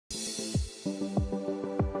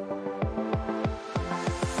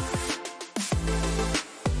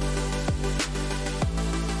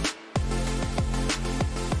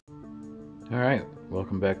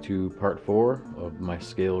welcome back to part 4 of my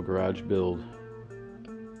scale garage build.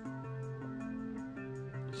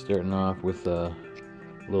 Starting off with a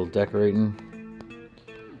little decorating.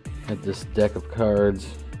 Had this deck of cards.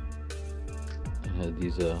 It had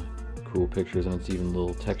these cool pictures, and it's even a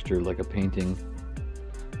little textured like a painting.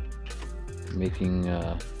 Making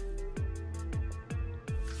a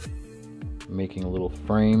little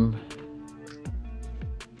frame.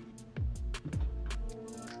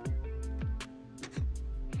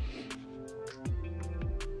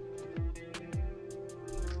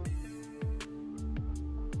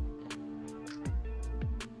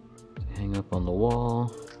 Hang up on the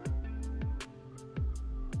wall.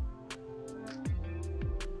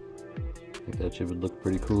 I think that shit would look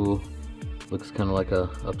pretty cool. Looks kind of like a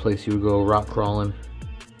place you would go rock crawling.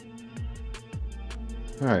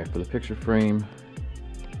 Alright, for the picture frame,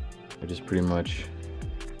 I just pretty much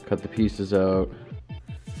cut the pieces out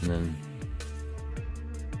and then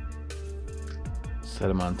set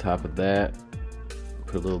them on top of that.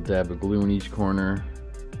 Put a little dab of glue in each corner.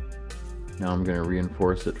 Now I'm going to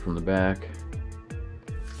reinforce it from the back,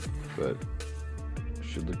 but it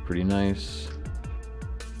should look pretty nice.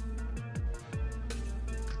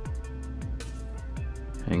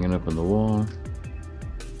 Hanging up on the wall.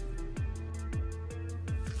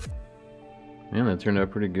 Man, that turned out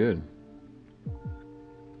pretty good.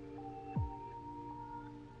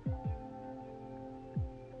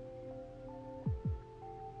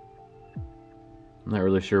 I'm not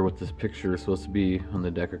really sure what this picture is supposed to be on the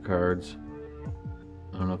deck of cards.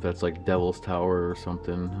 I don't know if that's like Devil's Tower or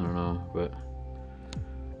something. I don't know, but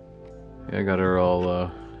yeah, I got her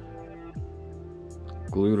all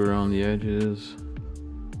glued around the edges.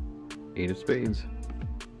 8 of spades.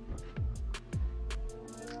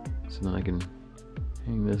 So then I can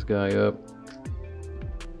hang this guy up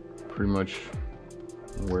pretty much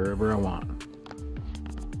wherever I want.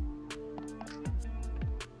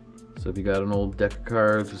 So if you got an old deck of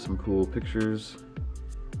cards with some cool pictures,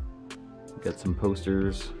 got some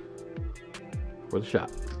posters for the shop.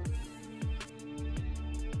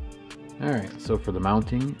 Alright, so for the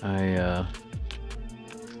mounting, I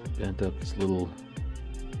bent up this little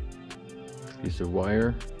piece of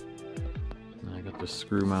wire. And I got the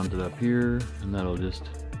screw mounted up here, and that'll just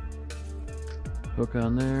hook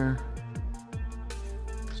on there.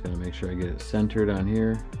 Just gonna make sure I get it centered on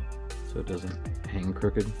here so it doesn't hang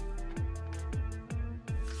crooked.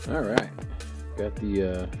 Alright, got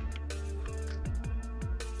the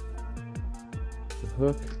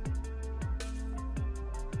hook.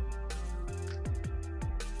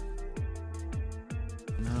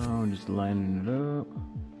 Now I'm just lining it up.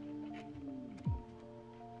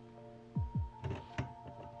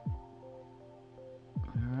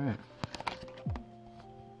 Alright.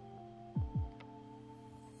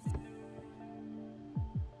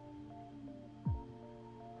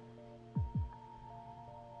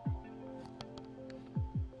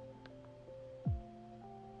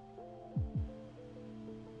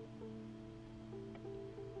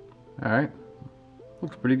 Alright,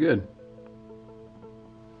 looks pretty good.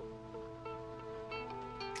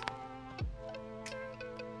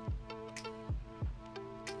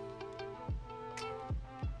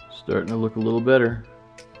 Starting to look a little better.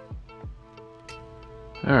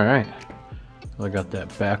 Alright, so I got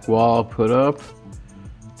that back wall put up,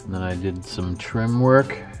 and then I did some trim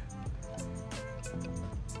work.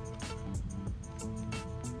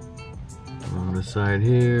 On the side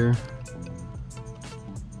here.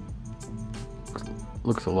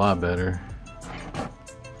 Looks a lot better.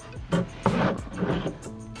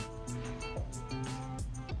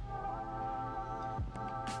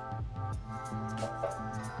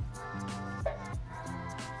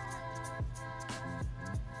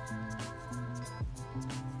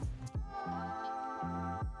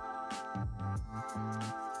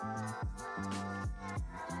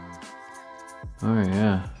 Oh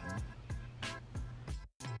yeah.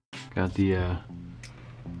 Got the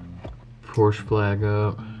Porsche flag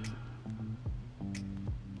up.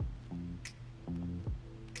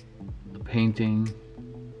 The painting.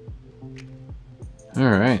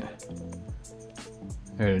 Alright.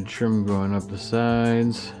 I got a trim going up the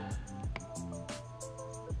sides.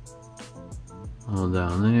 All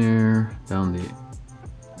down there. Down the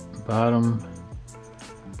bottom.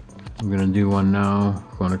 I'm gonna do one now,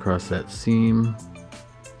 going across that seam.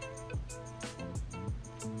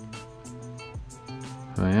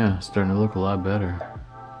 Oh yeah, starting to look a lot better.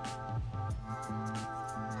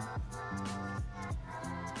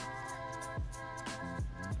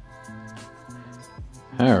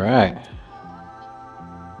 Alright.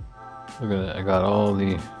 Look at that, I got all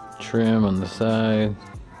the trim on the side.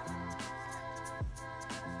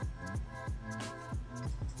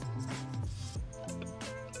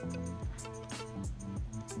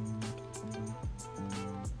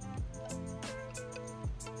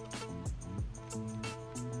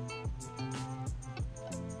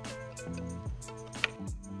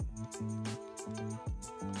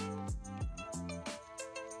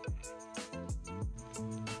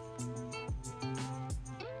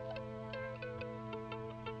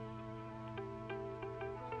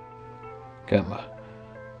 Got my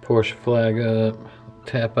Porsche flag up,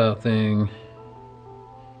 tap out thing.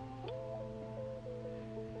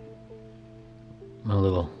 My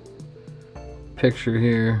little picture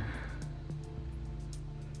here.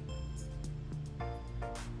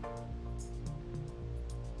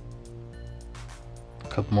 A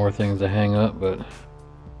couple more things to hang up, but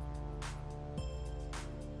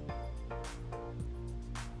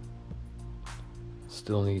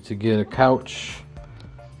still need to get a couch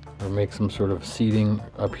or make some sort of seating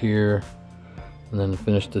up here, and then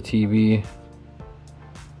finish the TV.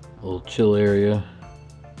 A little chill area.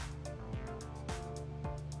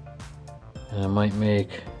 And I might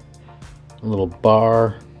make a little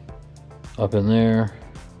bar up in there.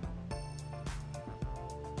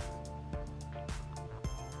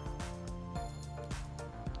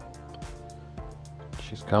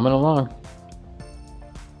 She's coming along.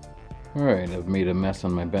 Alright, I've made a mess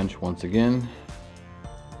on my bench once again.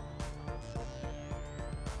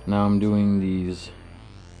 Now I'm doing these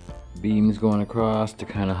beams going across to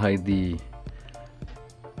kind of hide the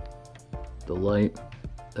light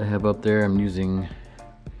I have up there. I'm using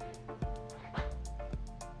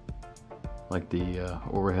like the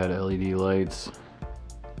overhead LED lights.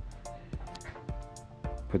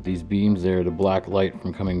 Put these beams there to block light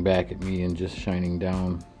from coming back at me and just shining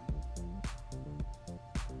down.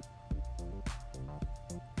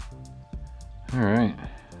 Alright,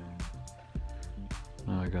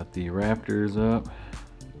 now I got the rafters up.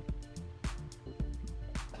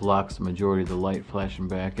 Blocks the majority of the light flashing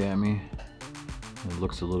back at me. It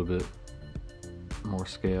looks a little bit more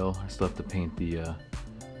scale. I still have to paint the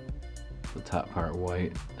top part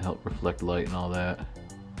white to help reflect light and all that.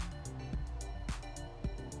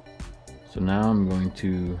 So now I'm going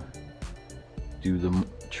to do the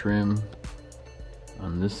trim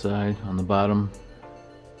on this side, on the bottom.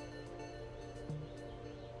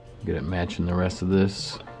 Get it matching the rest of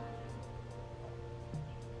this.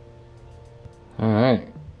 Alright,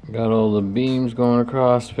 got all the beams going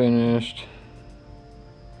across finished.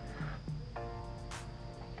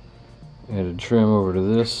 Added trim over to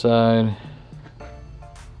this side.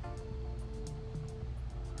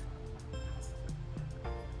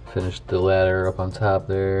 Finished the ladder up on top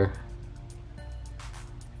there.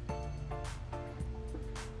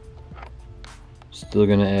 Still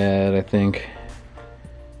gonna add, I think,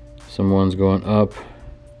 some ones going up.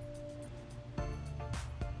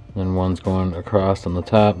 Then one's going across on the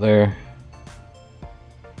top there.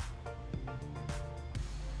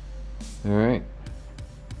 Alright.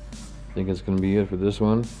 I think it's going to be it for this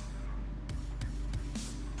one.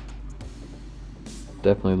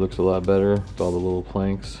 Definitely looks a lot better with all the little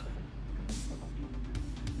planks.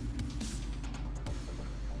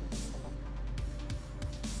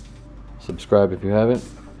 Subscribe if you haven't.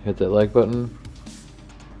 Hit that like button.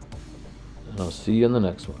 And I'll see you in the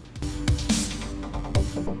next one.